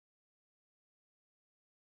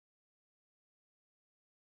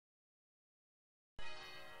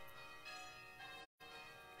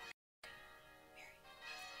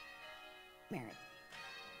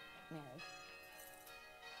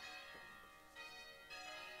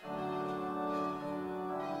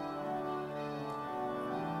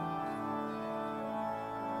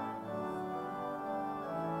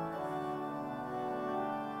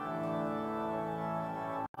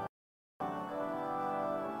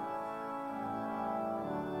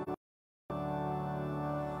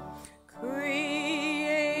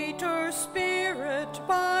Spirit,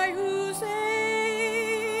 by whose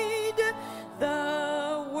aid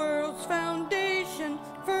the world's foundation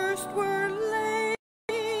first were laid.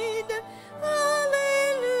 Alleluia,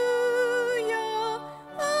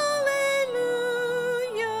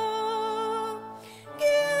 alleluia.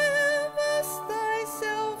 Give us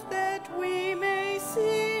thyself that we may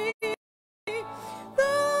see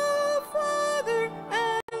the Father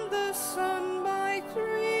and the Son by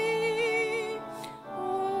three.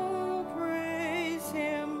 Oh, praise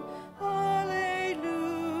him.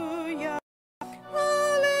 Alleluia.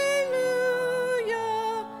 Alleluia.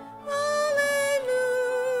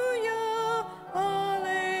 Alleluia.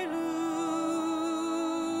 Alleluia.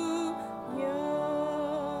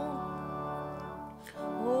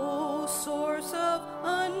 O source of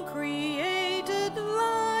uncreated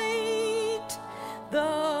light,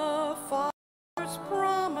 the Father's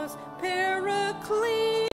promise,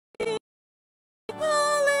 Paraclete.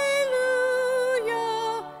 Alleluia,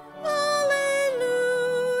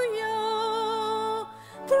 alleluia.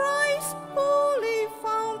 Thrice holy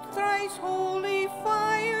fount, thrice holy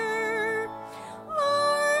fire,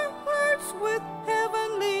 our hearts with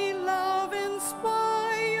heavenly love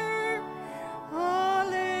inspire.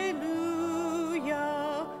 Alleluia,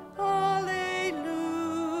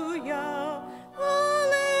 alleluia,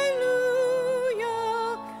 alleluia,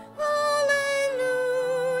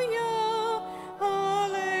 alleluia,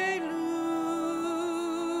 alleluia.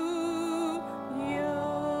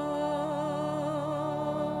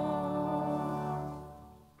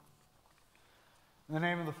 In the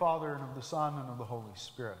name of the Father, and of the Son, and of the Holy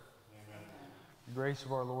Spirit. Amen. The grace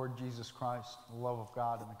of our Lord Jesus Christ, the love of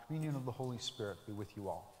God, and the communion of the Holy Spirit be with you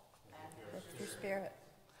all. And with your spirit.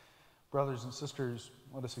 Brothers and sisters,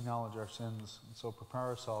 let us acknowledge our sins, and so prepare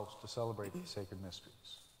ourselves to celebrate the sacred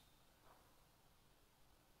mysteries.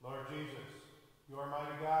 Lord Jesus, you are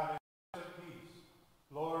mighty God and Prince of peace.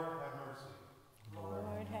 Lord, have mercy.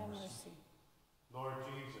 Lord, have mercy. Lord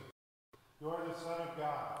Jesus, you are the Son of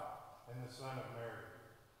God and the Son of Mary.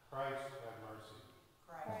 Christ, have mercy.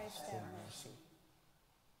 Christ, have mercy.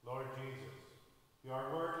 Lord Jesus, you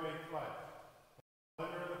are Word made flesh, and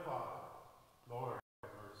the Son of the Father. Lord,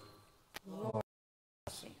 have mercy. Lord,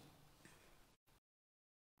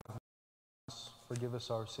 have mercy. Forgive us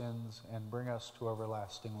our sins, and bring us to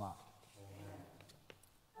everlasting life.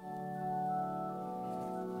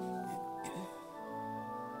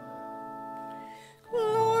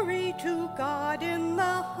 Glory to God in the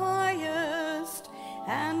highest,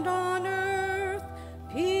 and on earth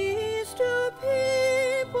peace to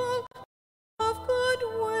people of good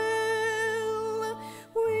will.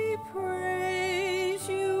 We praise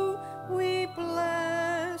you, we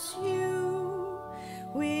bless you,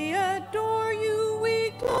 we adore you,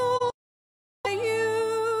 we glorify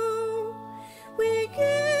you. We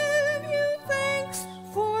give you thanks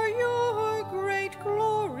for your great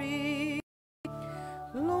glory,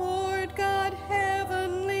 Lord God,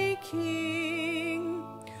 heavenly King,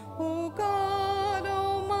 O God,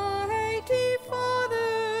 almighty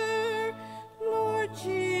Father, Lord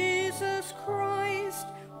Jesus Christ,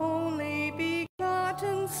 only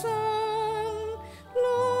begotten Son,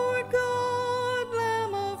 Lord God,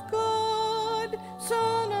 Lamb of God,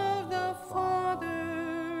 Son of the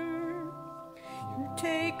Father. You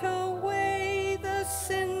take away the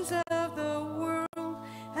sins of the world,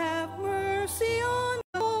 have mercy on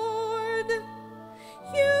Lord.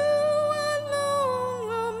 You alone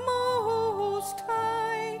are most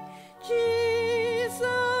high, Jesus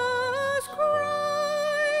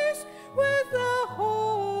Christ, with the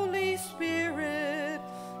Holy Spirit,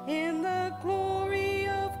 in the glory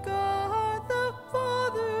of God the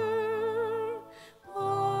Father.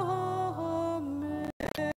 Amen.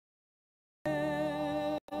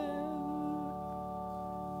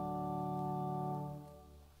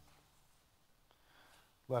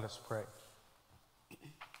 Let us pray.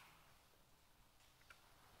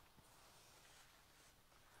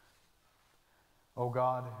 O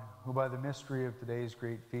God, who by the mystery of today's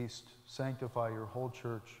great feast sanctify your whole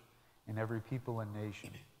church in every people and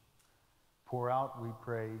nation, pour out, we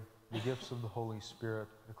pray, the gifts of the Holy Spirit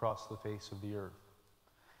across the face of the earth.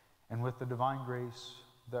 And with the divine grace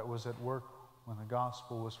that was at work when the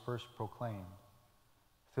gospel was first proclaimed,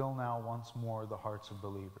 fill now once more the hearts of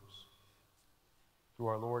believers. Through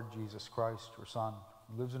our Lord Jesus Christ, your Son,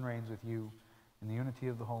 who lives and reigns with you in the unity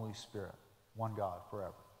of the Holy Spirit, one God,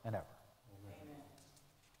 forever and ever.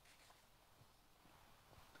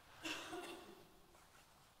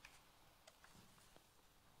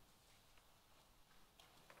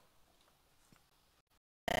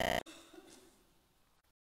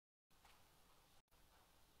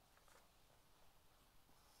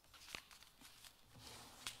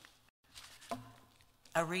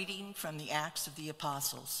 A reading from the Acts of the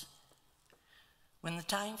Apostles. When the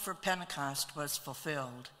time for Pentecost was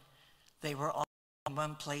fulfilled, they were all in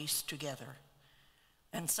one place together.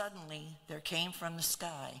 And suddenly there came from the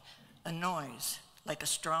sky a noise like a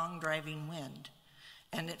strong driving wind,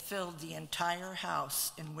 and it filled the entire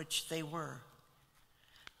house in which they were.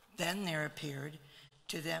 Then there appeared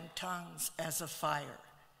to them tongues as of fire,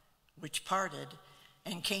 which parted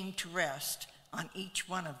and came to rest on each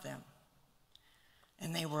one of them.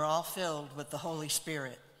 And they were all filled with the Holy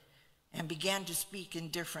Spirit and began to speak in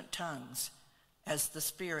different tongues as the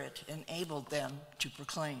Spirit enabled them to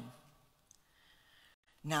proclaim.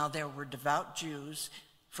 Now there were devout Jews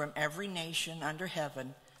from every nation under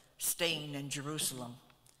heaven staying in Jerusalem.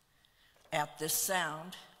 At this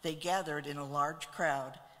sound, they gathered in a large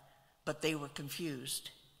crowd, but they were confused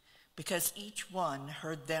because each one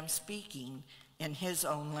heard them speaking in his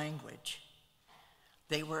own language.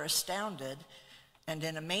 They were astounded, and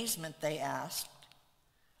in amazement they asked,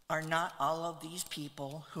 "Are not all of these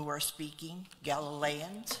people who are speaking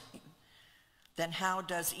Galileans? Then how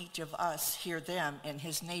does each of us hear them in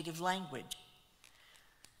his native language?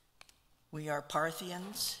 We are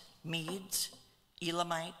Parthians, Medes,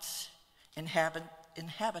 Elamites,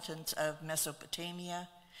 inhabitants of Mesopotamia,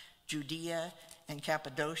 Judea and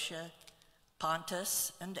Cappadocia,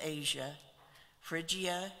 Pontus and Asia,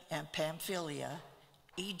 Phrygia and Pamphylia,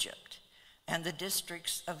 Egypt, and the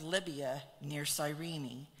districts of Libya near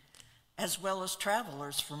Cyrene, as well as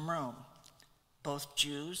travelers from Rome, both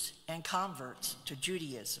Jews and converts to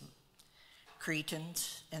Judaism,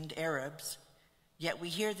 Cretans and Arabs, yet we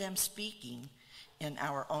hear them speaking in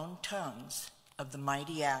our own tongues of the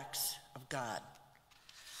mighty acts of God."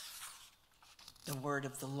 The word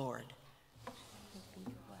of the Lord.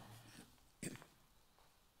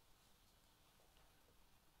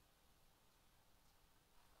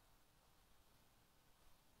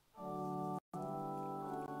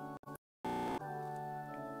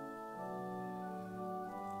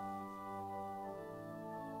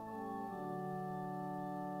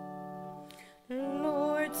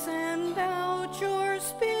 Lord, send out your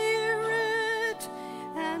Spirit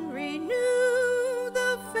and renew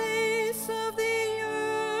the face of the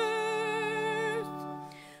earth.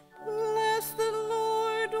 Bless the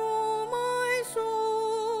Lord, O my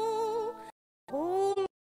soul. O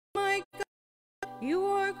my God, you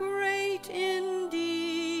are great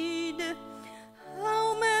indeed.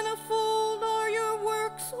 How manifold are your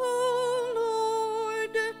works, O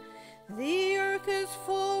Lord. The earth is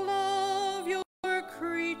full of your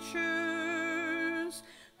creatures.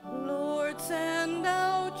 Lord, send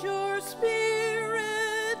out your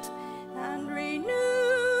Spirit and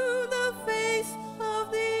renew the face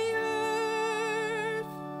of the earth.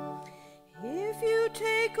 If you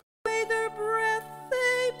take away their breath,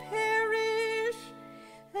 they perish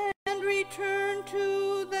and return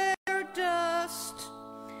to their dust.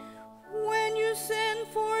 When you send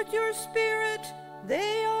forth your Spirit,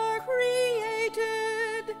 they are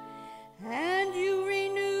created, and you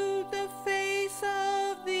renew the face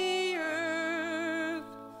of the earth.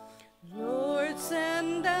 Lord,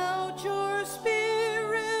 send out your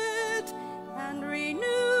Spirit and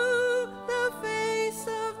renew the face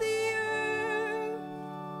of the earth.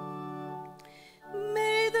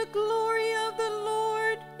 May the glory of the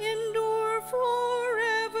Lord endure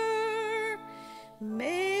forever.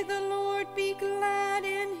 May the Lord be glad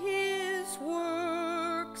in his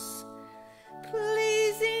works.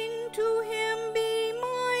 Pleasing to him be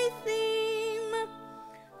my theme.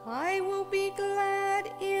 I will be glad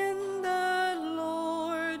in the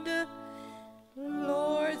Lord.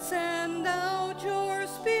 Lord, send out your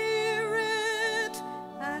Spirit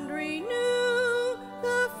and renew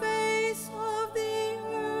the face of the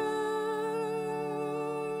earth.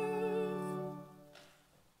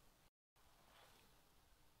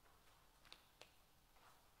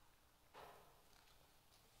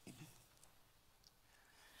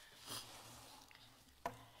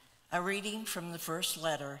 A reading from the first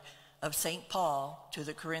letter of St. Paul to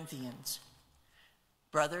the Corinthians.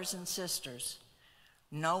 Brothers and sisters,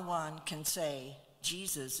 no one can say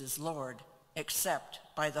Jesus is Lord except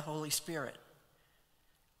by the Holy Spirit.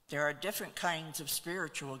 There are different kinds of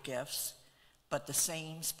spiritual gifts, but the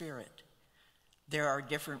same Spirit. There are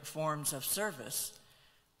different forms of service,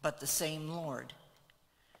 but the same Lord.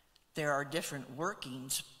 There are different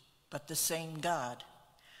workings, but the same God,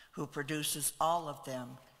 who produces all of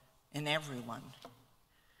them in everyone.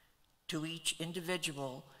 To each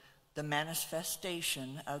individual, the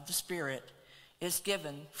manifestation of the Spirit is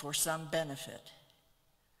given for some benefit.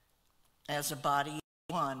 As a body is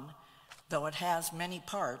one, though it has many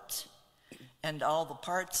parts, and all the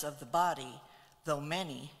parts of the body, though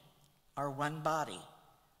many, are one body,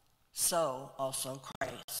 so also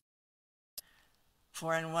Christ.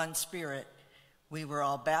 For in one Spirit we were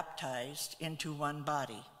all baptized into one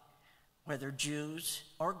body, whether Jews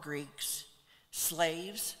or Greeks,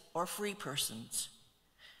 slaves or free persons,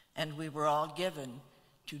 and we were all given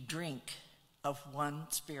to drink of one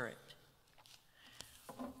Spirit.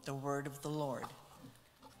 The word of the Lord.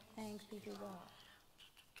 Thanks be to God.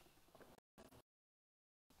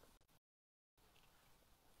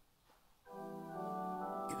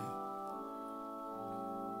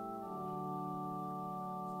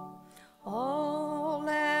 All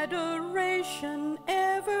adoration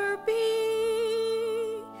ever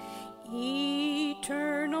be,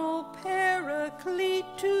 eternal Paraclete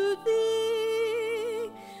to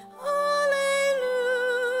thee. Alleluia,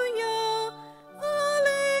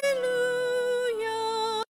 alleluia.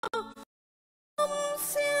 From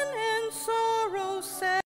sin and sorrow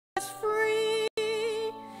set us free,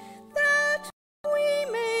 that we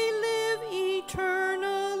may live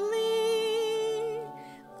eternally.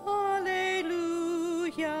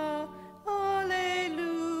 Alleluia,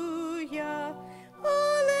 alleluia,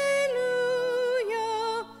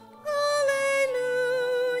 alleluia,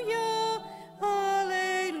 alleluia,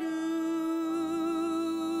 alleluia.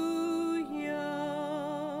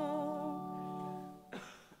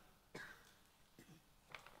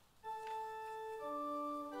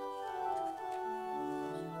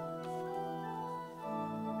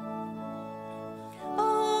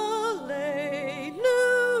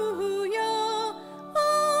 Alleluia,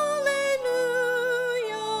 alleluia,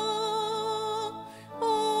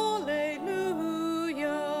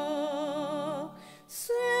 alleluia.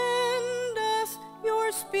 Send us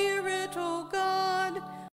your Spirit, O God.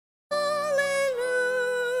 Alleluia.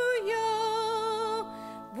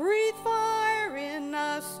 Breathe fire in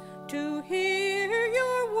us to hear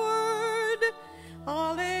your word.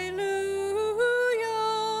 Alleluia.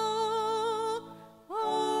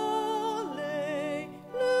 Alleluia.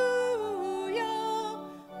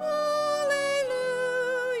 Alleluia.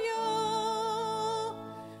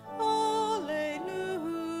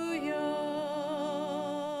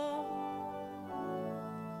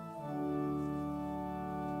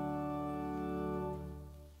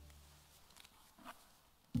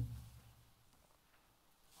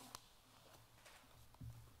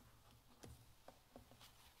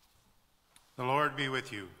 The Lord be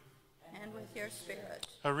with you. And with your spirit.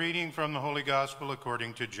 A reading from the Holy Gospel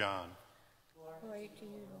according to John. Glory to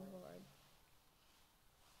you, Lord.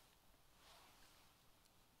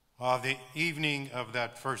 On the evening of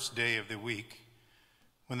that first day of the week,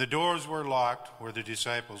 when the doors were locked where the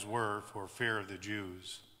disciples were for fear of the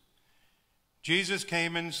Jews, Jesus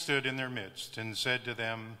came and stood in their midst and said to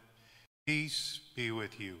them, "Peace be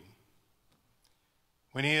with you."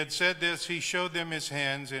 When he had said this, he showed them his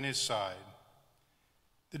hands and his side.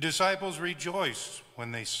 The disciples rejoiced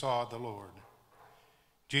when they saw the Lord.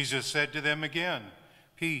 Jesus said to them again,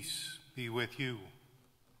 "Peace be with you.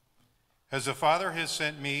 As the Father has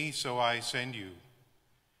sent me, so I send you."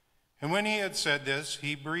 And when he had said this,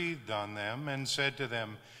 he breathed on them and said to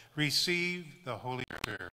them, "Receive the Holy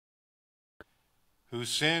Spirit.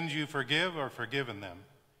 Whose sins you forgive are forgiven them,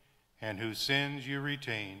 and whose sins you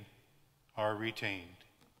retain are retained."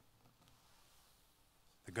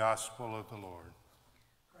 The Gospel of the Lord.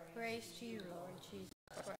 Praise to you, Lord Jesus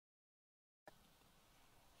Christ.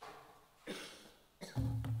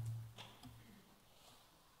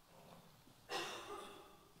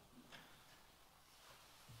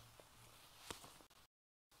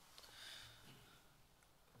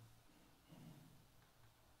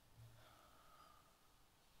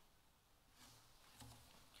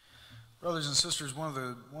 Brothers and sisters, one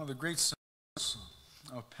of the great symbols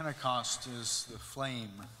of Pentecost is the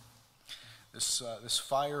flame, this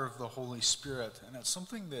fire of the Holy Spirit, and it's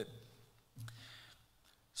something that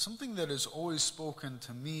is always spoken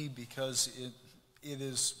to me because it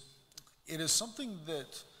is something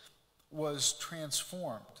that was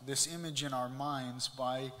transformed. This image in our minds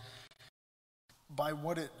by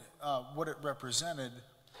what it represented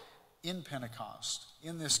in Pentecost,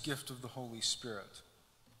 in this gift of the Holy Spirit.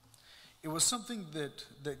 It was something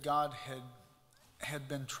that God had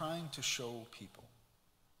been trying to show people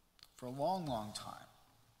for a long, long time.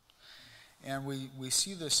 And we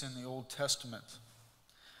see this in the Old Testament.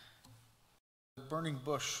 The burning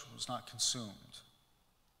bush was not consumed.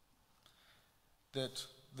 That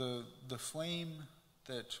the flame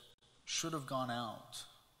that should have gone out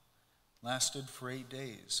lasted for 8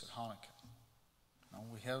 days at Hanukkah. Now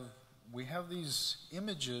we have these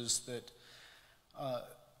images that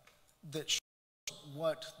show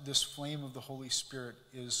what this flame of the Holy Spirit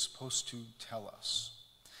is supposed to tell us.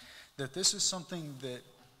 That this is something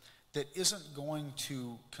that isn't going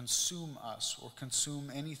to consume us or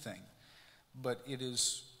consume anything, but it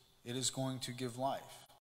is going to give life,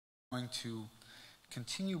 going to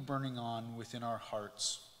continue burning on within our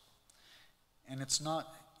hearts. And it's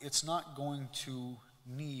not going to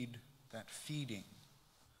need that feeding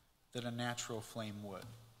that a natural flame would.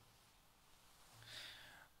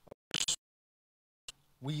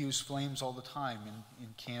 We use flames all the time in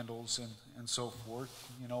candles and so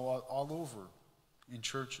forth, all over in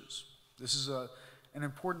churches. This is an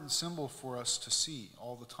important symbol for us to see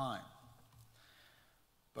all the time.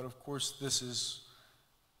 But of course, this is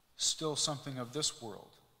still something of this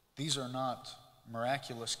world. These are not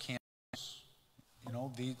miraculous candles.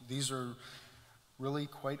 These are really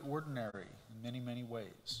quite ordinary in many, many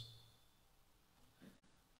ways.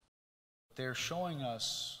 They're showing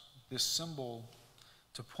us this symbol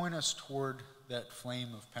to point us toward that flame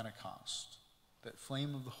of Pentecost, that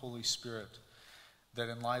flame of the Holy Spirit that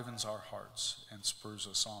enlivens our hearts and spurs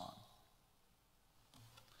us on.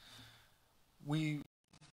 We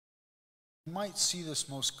might see this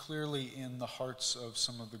most clearly in the hearts of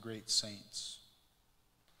some of the great saints.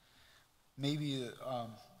 Maybe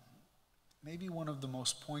one of the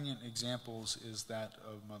most poignant examples is that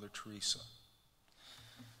of Mother Teresa.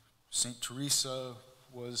 Saint Teresa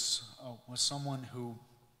was someone who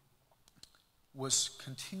was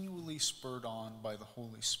continually spurred on by the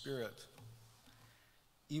Holy Spirit,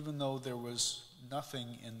 even though there was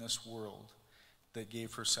nothing in this world that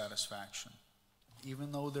gave her satisfaction,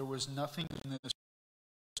 even though there was nothing in this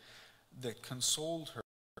world that consoled her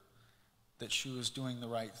that she was doing the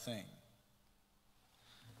right thing.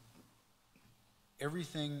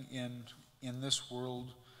 Everything in this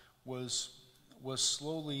world was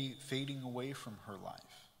slowly fading away from her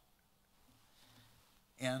life.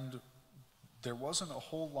 And there wasn't a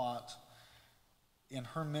whole lot in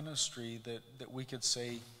her ministry that we could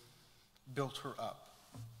say built her up.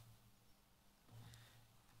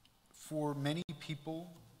 For many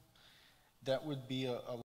people, that would be a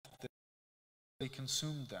life that they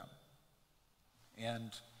consumed them.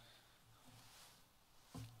 And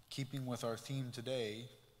keeping with our theme today,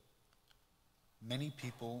 many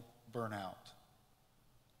people burn out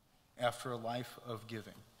after a life of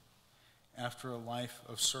giving, after a life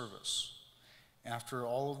of service, after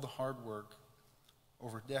all of the hard work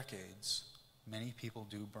over decades. Many people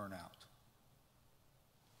do burn out.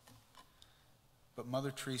 But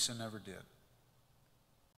Mother Teresa never did.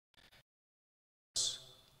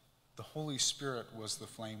 The Holy Spirit was the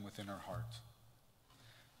flame within her heart.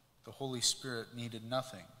 The Holy Spirit needed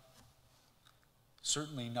nothing,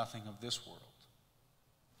 certainly nothing of this world,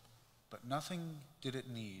 but nothing did it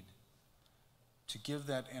need to give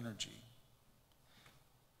that energy,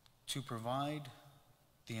 to provide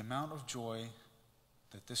the amount of joy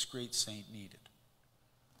that this great saint needed.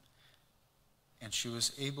 And she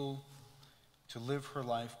was able to live her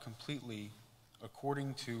life completely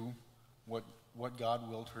according to what God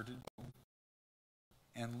willed her to do,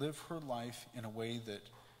 and live her life in a way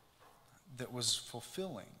that was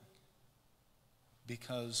fulfilling,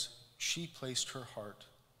 because she placed her heart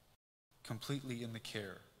completely in the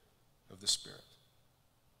care of the Spirit.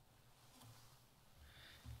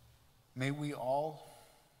 May we all,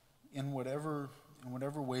 in whatever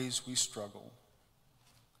ways we struggle,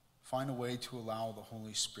 find a way to allow the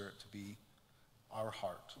Holy Spirit to be our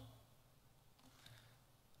heart.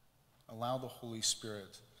 Allow the Holy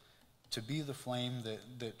Spirit to be the flame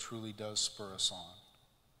that truly does spur us on.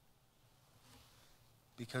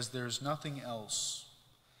 Because there's nothing else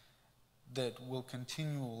that will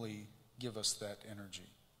continually give us that energy.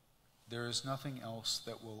 There is nothing else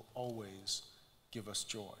that will always give us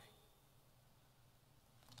joy.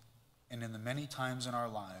 And in the many times in our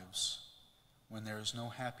lives when there is no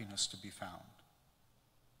happiness to be found,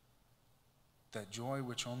 that joy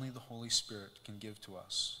which only the Holy Spirit can give to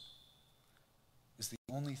us is the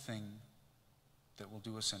only thing that will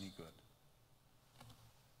do us any good.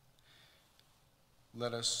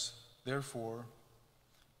 Let us, therefore,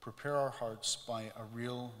 prepare our hearts by a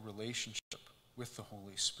real relationship with the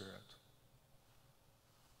Holy Spirit,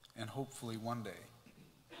 and hopefully one day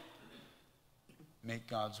make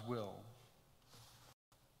God's will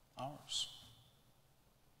ours.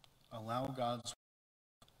 Allow God's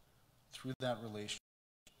will, through that relationship,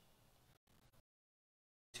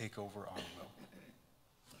 take over our will.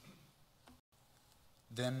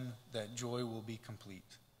 Then that joy will be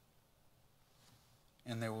complete,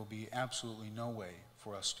 and there will be absolutely no way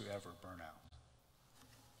for us to ever burn out.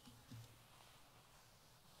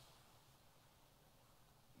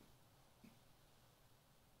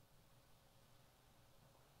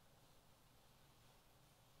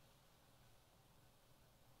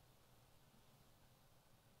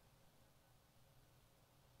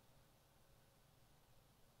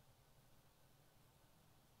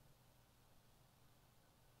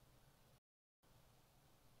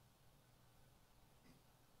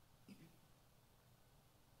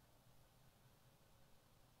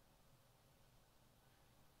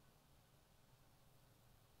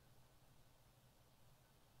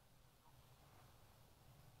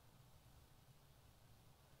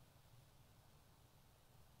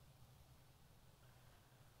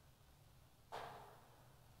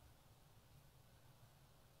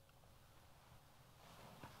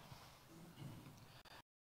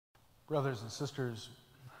 Brothers and sisters,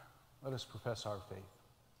 let us profess our faith.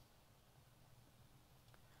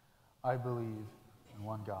 I believe in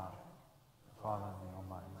one God, the Father the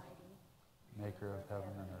Almighty, maker of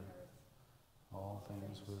heaven and earth, all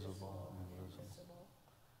things visible and invisible.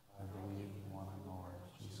 I believe in one Lord,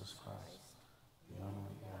 Jesus Christ, the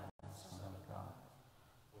only begotten Son of God,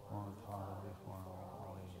 born of the Father before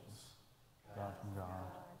all ages, God from God,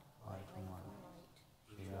 light from light,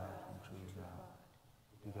 true God from true God,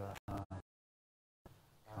 begotten,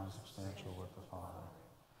 consubstantial with the Father.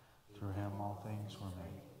 Through him all things were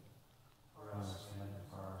made. For us and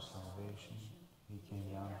for our salvation, he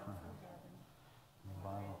came down from heaven, and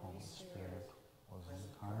by the Holy Spirit was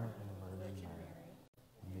incarnate in the Virgin Mary,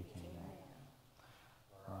 and became man.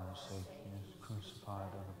 For our sake he was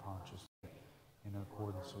crucified under Pontius Pilate, in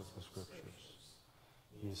accordance with the Scriptures.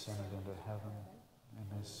 He ascended into heaven, and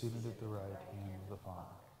is seated at the right hand of the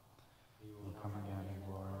Father. He will come again in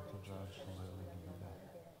glory to judge the living and the dead.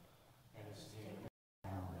 And his kingdom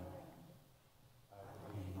now and then. I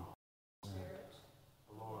believe in the Holy Spirit,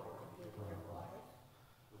 the Lord, the giver of life,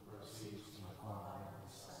 who proceeds from the Father and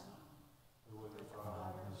the Son, who with the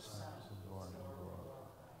Father and the Son is adored and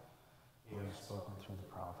glorified. He has spoken through the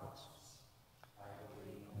prophets. I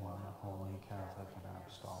believe in one holy, Catholic, and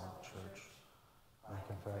Apostolic Church. I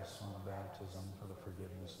confess one baptism for the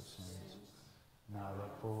forgiveness of sins. And I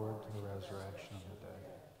look forward to the resurrection of the dead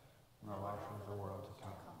and the life of the world to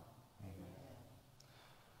come. Amen.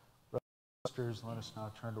 Brothers and sisters, let us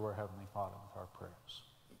now turn to our Heavenly Father with our prayers.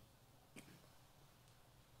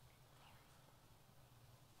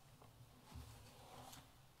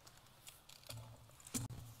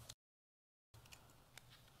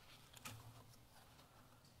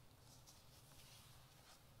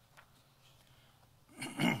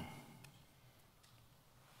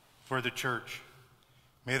 For the Church,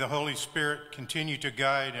 may the Holy Spirit continue to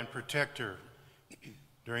guide and protect her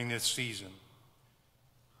during this season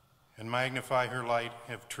and magnify her light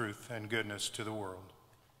of truth and goodness to the world.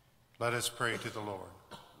 Let us pray to the Lord.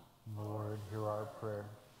 Lord, hear our prayer.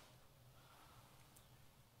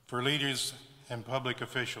 For leaders and public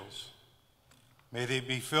officials, may they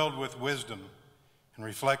be filled with wisdom and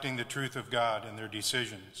reflecting the truth of God in their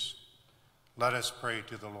decisions. Let us pray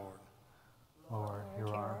to the Lord. Lord, hear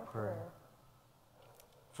our prayer.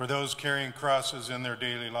 For those carrying crosses in their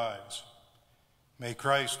daily lives, may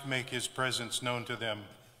Christ make his presence known to them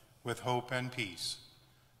with hope and peace.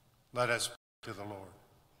 Let us pray to the Lord.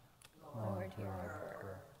 Lord, hear our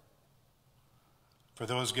prayer. For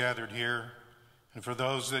those gathered here, and for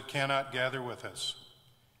those that cannot gather with us,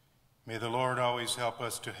 may the Lord always help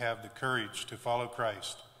us to have the courage to follow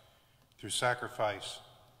Christ through sacrifice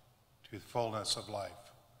to the fullness of life.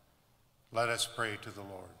 Let us pray to the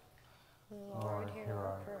Lord. Lord, hear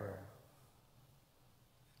our prayer.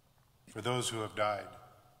 For those who have died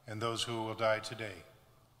and those who will die today,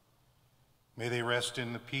 may they rest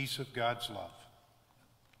in the peace of God's love.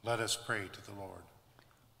 Let us pray to the Lord.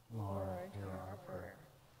 Lord, hear our prayer.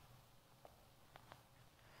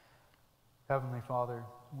 Heavenly Father,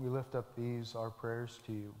 we lift up these, our prayers,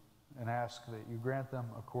 to you and ask that you grant them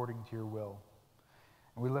according to your will.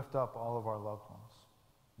 And we lift up all of our loved ones.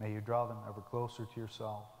 May you draw them ever closer to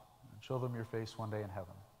yourself and show them your face one day in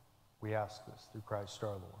heaven. We ask this through Christ our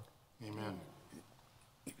Lord. Amen.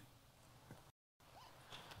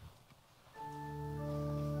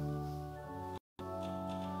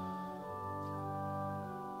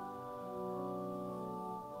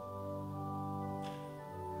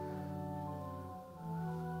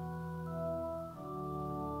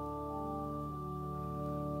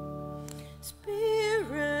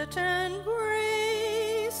 Spirit and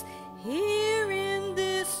grace, here in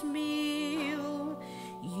this meal,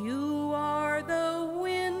 you are the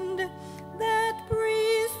wind that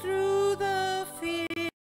breathes through the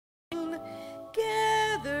field.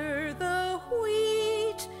 Gather the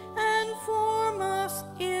wheat and form us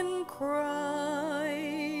in Christ.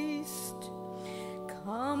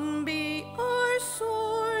 Come be our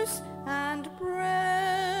source and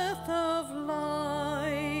breath of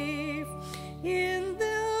life. In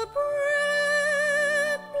the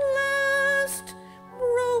bread blessed,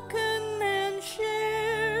 broken and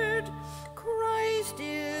shared, Christ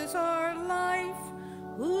is our life,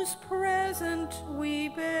 whose present we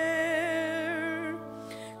bear.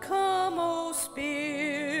 Come, O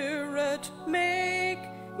Spirit, make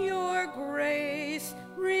your grace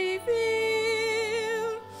reveal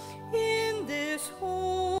in this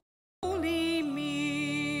holy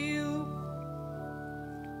meal.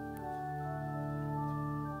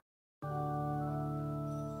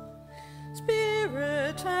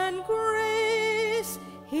 Spirit and grace,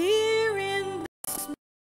 here in this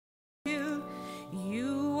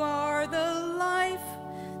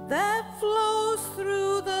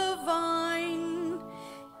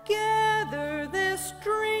us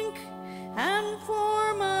drink and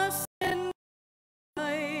form us in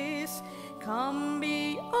Christ. Come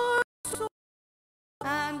be our soul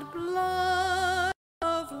and blood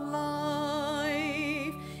of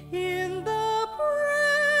life. In the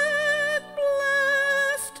bread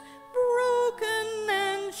blessed, broken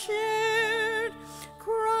and shared,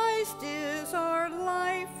 Christ is our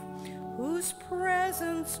life, whose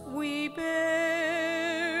presence we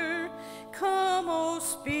bear. Come, O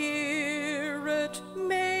Spirit,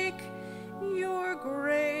 make your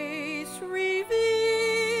grace revealed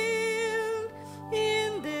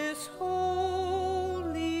in this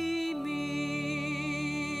holy meal.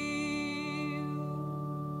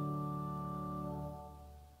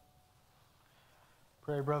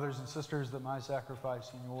 Pray, brothers and sisters, that my sacrifice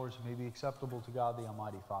and yours may be acceptable to God the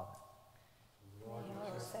Almighty Father. Lord,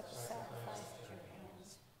 accept the sacrifice at your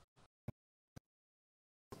hands.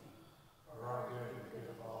 For our good and the good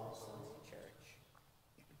of all the souls of the church.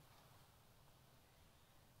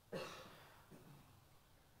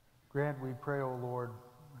 Grant, we pray, O Lord,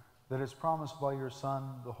 that as promised by your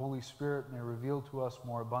Son, the Holy Spirit may reveal to us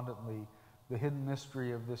more abundantly the hidden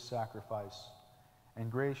mystery of this sacrifice, and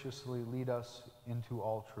graciously lead us into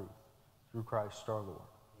all truth. Through Christ our Lord.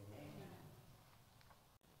 Amen.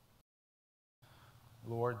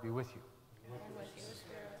 Lord be with you. And with your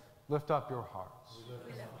spirit. Lift up your hearts. We lift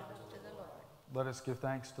it up to the Lord. Let us give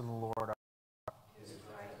thanks to the Lord. It is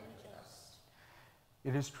right and just.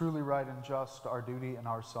 It is truly right and just, our duty and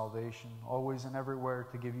our salvation, always and everywhere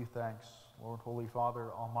to give you thanks, Lord, Holy Father,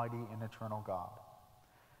 Almighty and eternal God.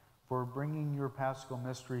 For bringing your paschal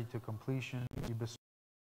mystery to completion, you bestow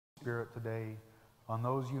your Spirit today on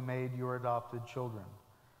those you made your adopted children,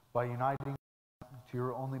 by uniting them to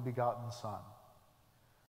your only begotten Son.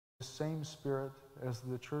 The same Spirit, as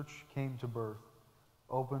the Church came to birth,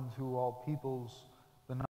 opened to all peoples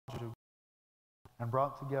the knowledge of God, and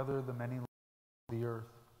brought together the many lands of the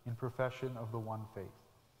earth in profession of the one faith.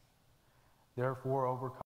 Therefore,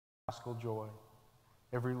 overcome with paschal joy,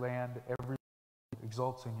 every land, every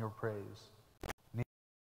exults in your praise.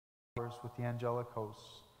 Neither with the angelic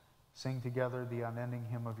hosts sing together the unending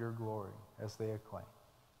hymn of your glory as they acclaim.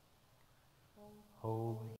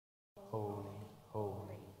 Holy, holy,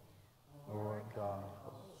 holy, Lord God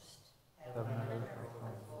of hosts, heaven and earth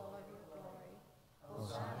are full of your glory.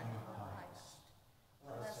 Hosanna in the highest.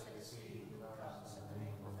 Blessed is he who comes in the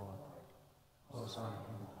name of the Lord. Hosanna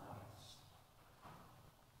in the highest.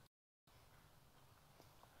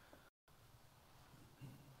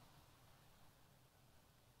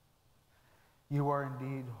 You are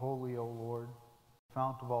indeed holy, O Lord,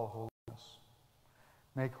 fount of all holiness.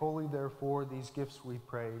 Make holy, therefore, these gifts, we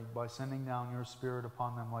pray, by sending down your Spirit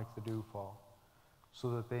upon them like the dewfall, so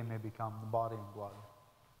that they may become the body and blood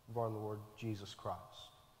of our Lord Jesus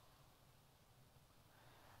Christ.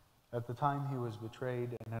 At the time he was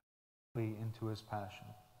betrayed and entered into his passion,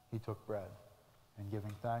 he took bread, and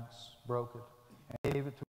giving thanks, broke it, and gave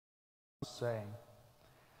it to us, saying,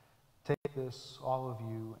 "Take this, all of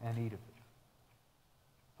you, and eat of it.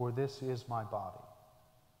 For this is my body,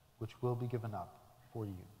 which will be given up for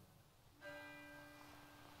you."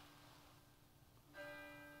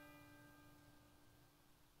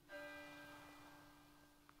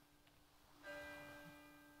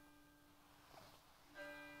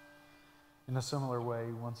 In a similar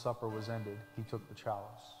way, when supper was ended, he took the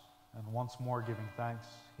chalice, and once more giving thanks,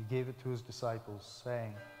 he gave it to his disciples,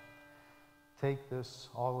 saying, "Take this,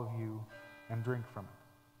 all of you, and drink from it.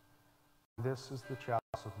 This is the chalice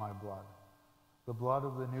of my blood, the blood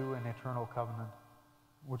of the new and eternal covenant,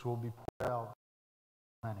 which will be poured out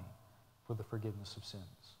for many for the forgiveness of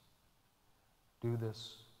sins. Do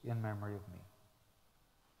this in memory of me."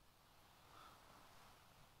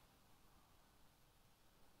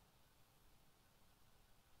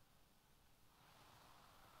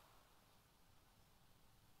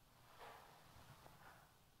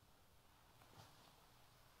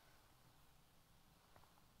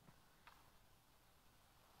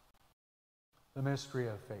 The mystery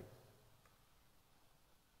of faith.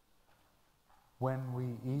 When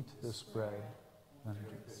we eat this bread and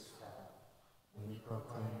drink this cup, we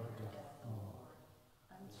proclaim your death, O Lord,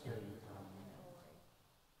 until you come in glory.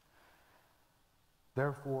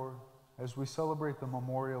 Therefore, as we celebrate the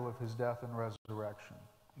memorial of his death and resurrection,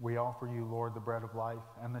 we offer you, Lord, the bread of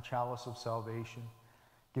life and the chalice of salvation,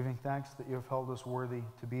 giving thanks that you have held us worthy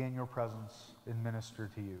to be in your presence and minister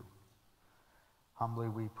to you. Humbly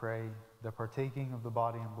we pray that, partaking of the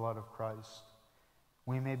body and blood of Christ,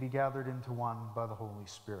 we may be gathered into one by the Holy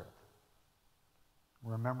Spirit.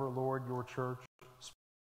 Remember, Lord, your church,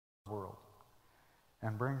 the world,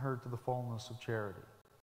 and bring her to the fullness of charity,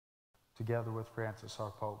 together with Francis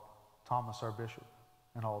our Pope, Thomas our Bishop,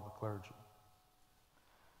 and all the clergy.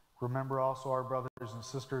 Remember also our brothers and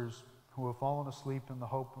sisters who have fallen asleep in the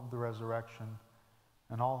hope of the resurrection,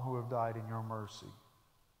 and all who have died in your mercy.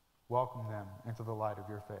 Welcome them into the light of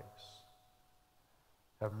your face.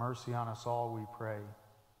 Have mercy on us all, we pray,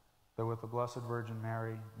 that with the Blessed Virgin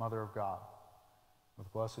Mary, Mother of God,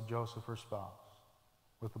 with blessed Joseph, her spouse,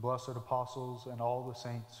 with the blessed apostles and all the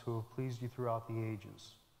saints who have pleased you throughout the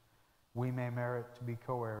ages, we may merit to be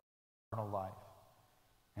co-heirs of eternal life,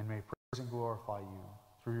 and may praise and glorify you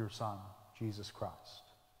through your Son, Jesus Christ.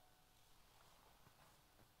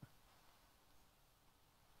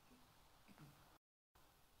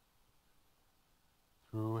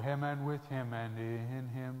 Through him and with him and in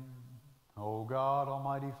him, O God,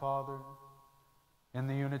 Almighty Father, in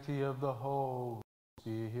the unity of the Holy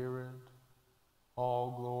Spirit,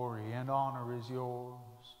 all glory and honor is yours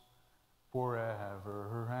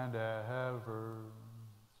forever and ever.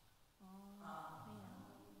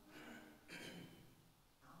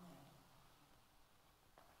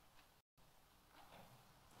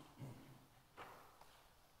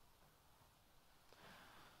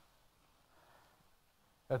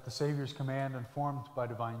 At the Savior's command, informed by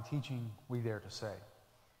divine teaching, we dare to say,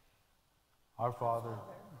 Our Father,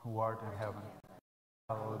 who art in heaven,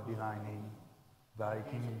 hallowed be thy name. Thy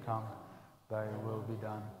kingdom come, thy will be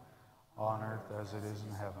done, on earth as it is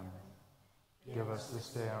in heaven. Give us this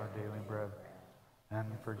day our daily bread, and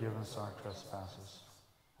forgive us our trespasses,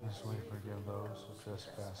 as we forgive those who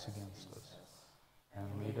trespass against us. And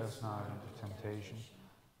lead us not into temptation,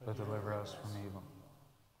 but deliver us from evil.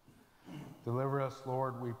 Deliver us,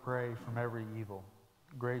 Lord, we pray, from every evil.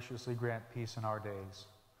 Graciously grant peace in our days,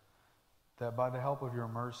 that by the help of your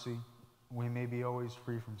mercy we may be always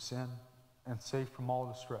free from sin and safe from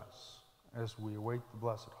all distress, as we await the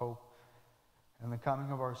blessed hope and the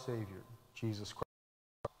coming of our Savior, Jesus Christ.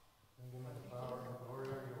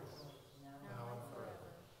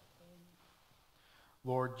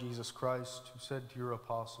 Lord Jesus Christ, who said to your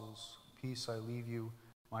apostles, Peace I leave you,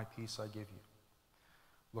 my peace I give you.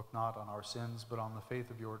 Look not on our sins, but on the faith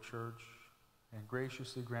of your church, and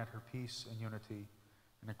graciously grant her peace and unity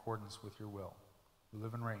in accordance with your will, who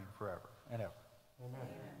live and reign forever and ever. Amen.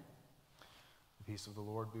 The peace of the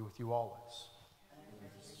Lord be with you always. And with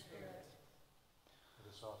your spirit.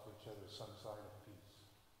 Let us offer each other some sign of peace.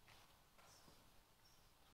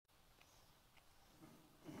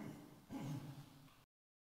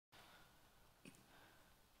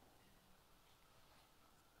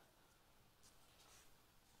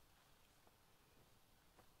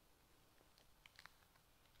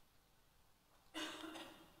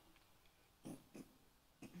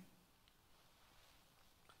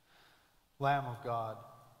 Lamb of God,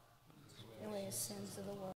 Take away the sins of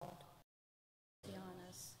the world. Mercy on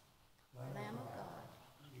us. Lamb of God,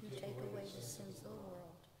 you take away the sins of the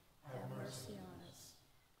world. Have mercy on us.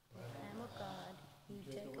 Lamb of God, you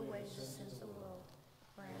take away the sins of the world.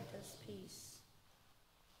 Grant us peace.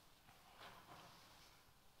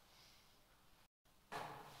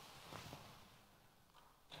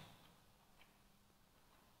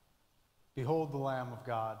 behold the Lamb of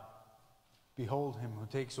God. Behold him who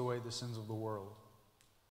takes away the sins of the world.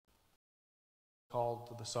 Called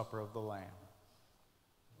to the supper of the Lamb.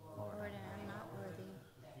 Lord, I am not worthy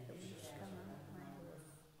that you should come under my roof,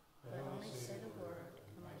 but only say the word,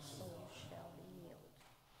 and my soul shall be healed.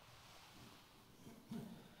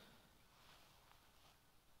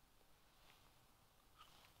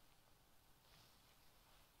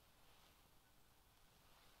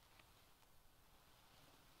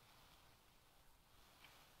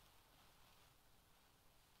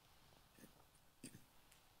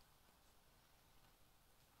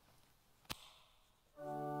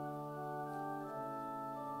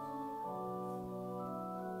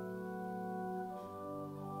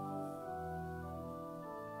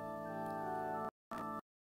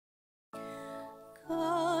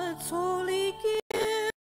 God's holy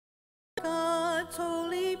gift, God's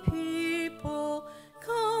holy people,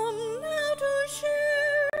 come now to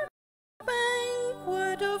share the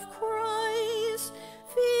banquet of Christ.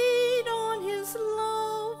 Feed on his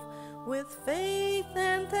love with faith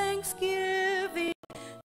and thanksgiving.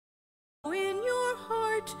 Know in your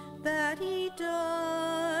heart that he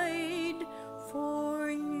died for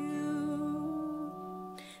you.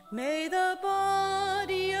 May the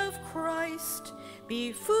body of Christ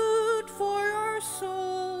be food for our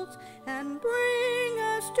souls and bring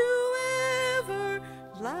us to everlasting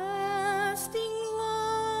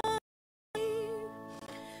life.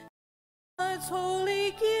 God's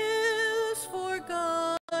holy gifts for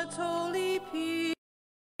God's holy people,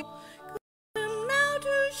 come now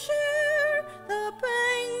to share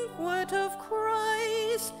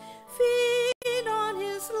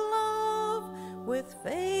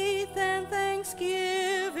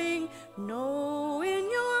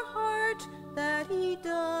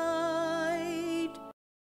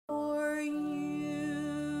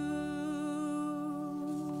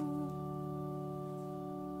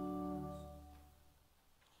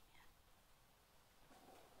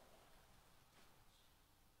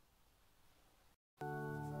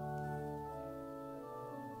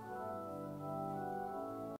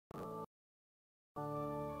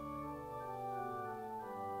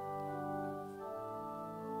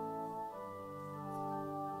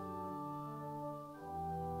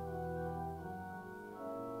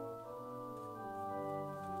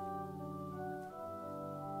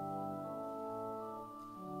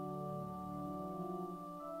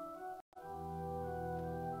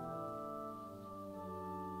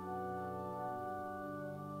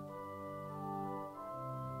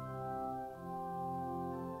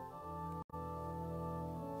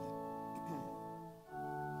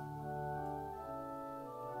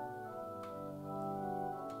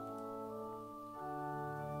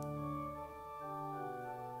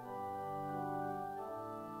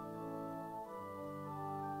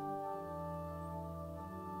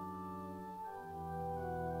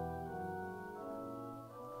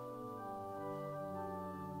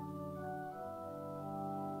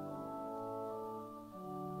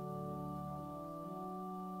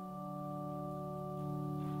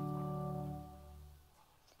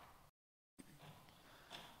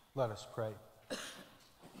Let us pray.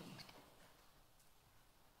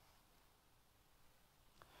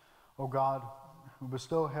 O God, who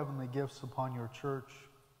bestow heavenly gifts upon your church,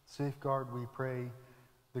 safeguard, we pray,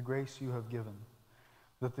 the grace you have given,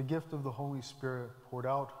 that the gift of the Holy Spirit poured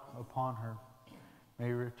out upon her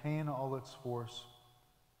may retain all its force,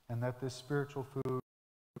 and that this spiritual food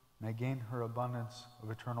may gain her abundance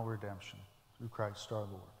of eternal redemption. Through Christ our Lord.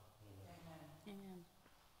 Amen.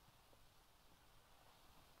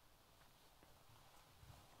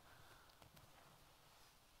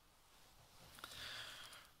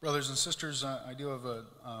 Brothers and sisters, I do have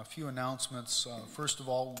a few announcements. First of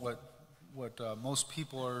all, what most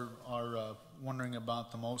people are wondering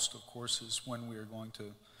about the most, of course, is when we are going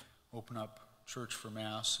to open up church for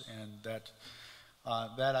Mass, and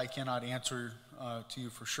that I cannot answer to you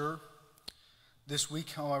for sure. This week,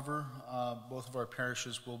 however, both of our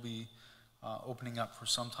parishes will be opening up for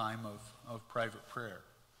some time of private prayer.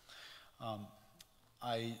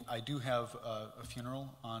 I do have a funeral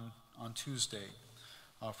on Tuesday.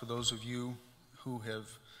 For those of you who have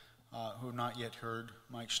not yet heard,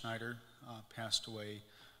 Mike Schneider passed away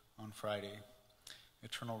on Friday.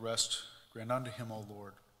 Eternal rest grant unto him, O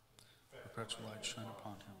Lord. Perpetual light shine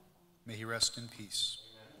upon him. May he rest in peace.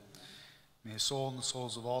 May his soul and the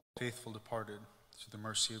souls of all faithful departed, through the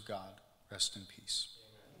mercy of God, rest in peace.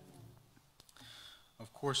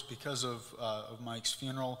 Of course, because of Mike's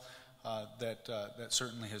funeral, that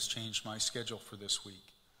certainly has changed my schedule for this week.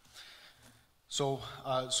 So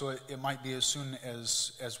it might be as soon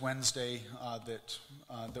as Wednesday that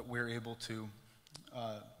we're able to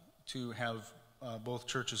have both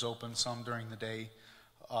churches open, some during the day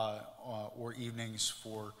or evenings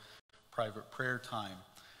for private prayer time.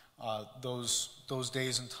 Those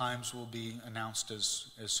days and times will be announced as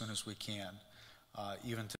soon as we can.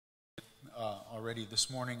 Even already this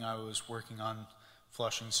morning, I was working on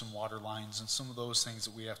flushing some water lines and some of those things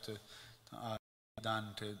that we have to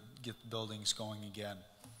done to get the buildings going again.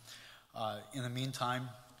 In the meantime,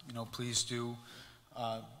 please do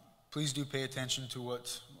pay attention to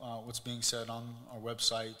what's being said on our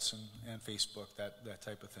websites and Facebook, that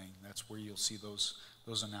type of thing. That's where you'll see those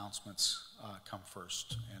announcements come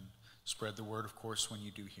first, and spread the word, of course, when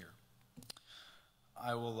you do hear.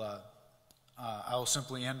 I will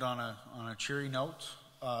simply end on a cheery note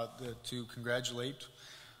to congratulate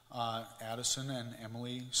Addison and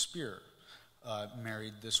Emily Spear,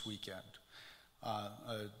 married this weekend.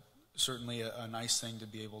 Certainly a nice thing to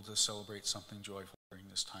be able to celebrate something joyful during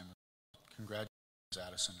this time. Congratulations,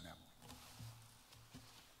 Addison and Emily.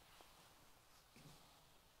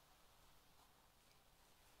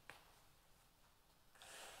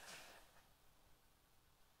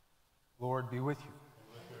 Lord be with you.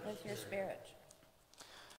 With your spirit.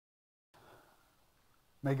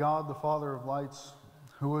 May God, the Father of lights,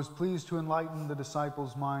 who was pleased to enlighten the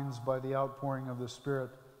disciples' minds by the outpouring of the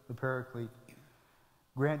Spirit, the Paraclete,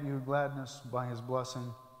 grant you gladness by his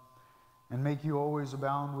blessing, and make you always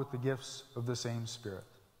abound with the gifts of the same Spirit.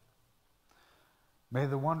 May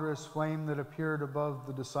the wondrous flame that appeared above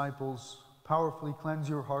the disciples powerfully cleanse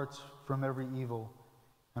your hearts from every evil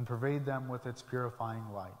and pervade them with its purifying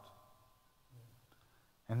light.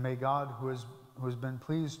 And may God, who has been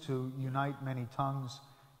pleased to unite many tongues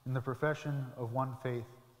in the profession of one faith,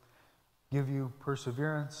 give you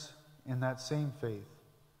perseverance in that same faith,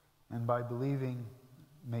 and by believing,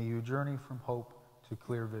 may you journey from hope to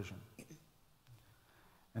clear vision.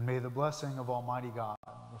 And may the blessing of Almighty God,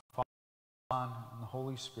 the Father, the Son, and the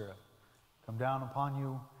Holy Spirit come down upon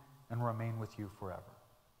you and remain with you forever.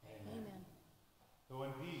 Amen. Go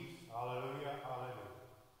in peace. Hallelujah.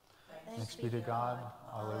 Hallelujah. Thanks be to God.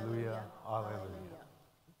 Alleluia. Alleluia.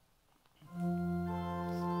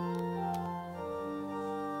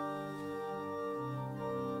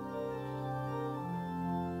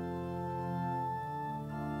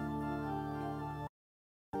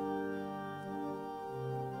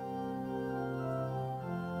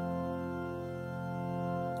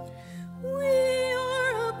 We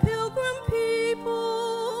are a pilgrim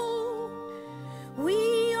people.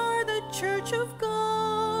 We are the Church of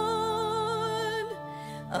God,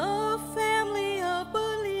 a family of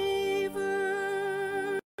believers,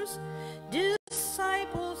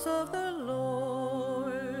 disciples of the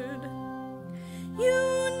Lord,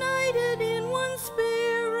 united in one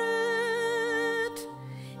spirit,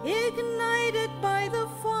 ignited by the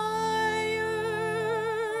fire,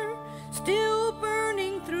 still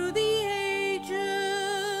burning through the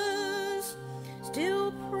ages,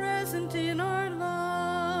 still present in our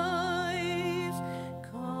lives.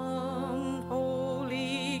 Come,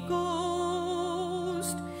 Holy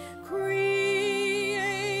Ghost,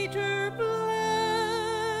 Creator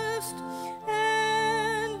blessed,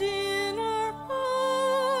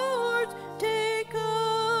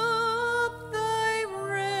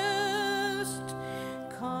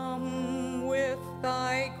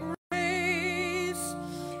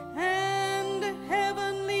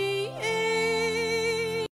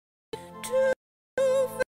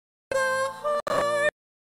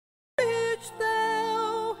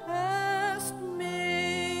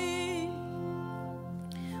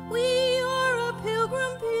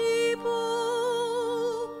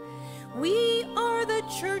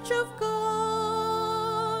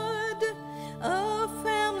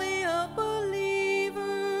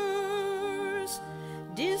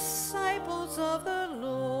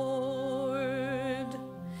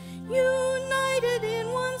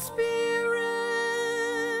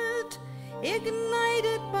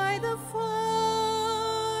 ignited by the fire,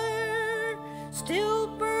 still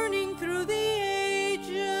burning.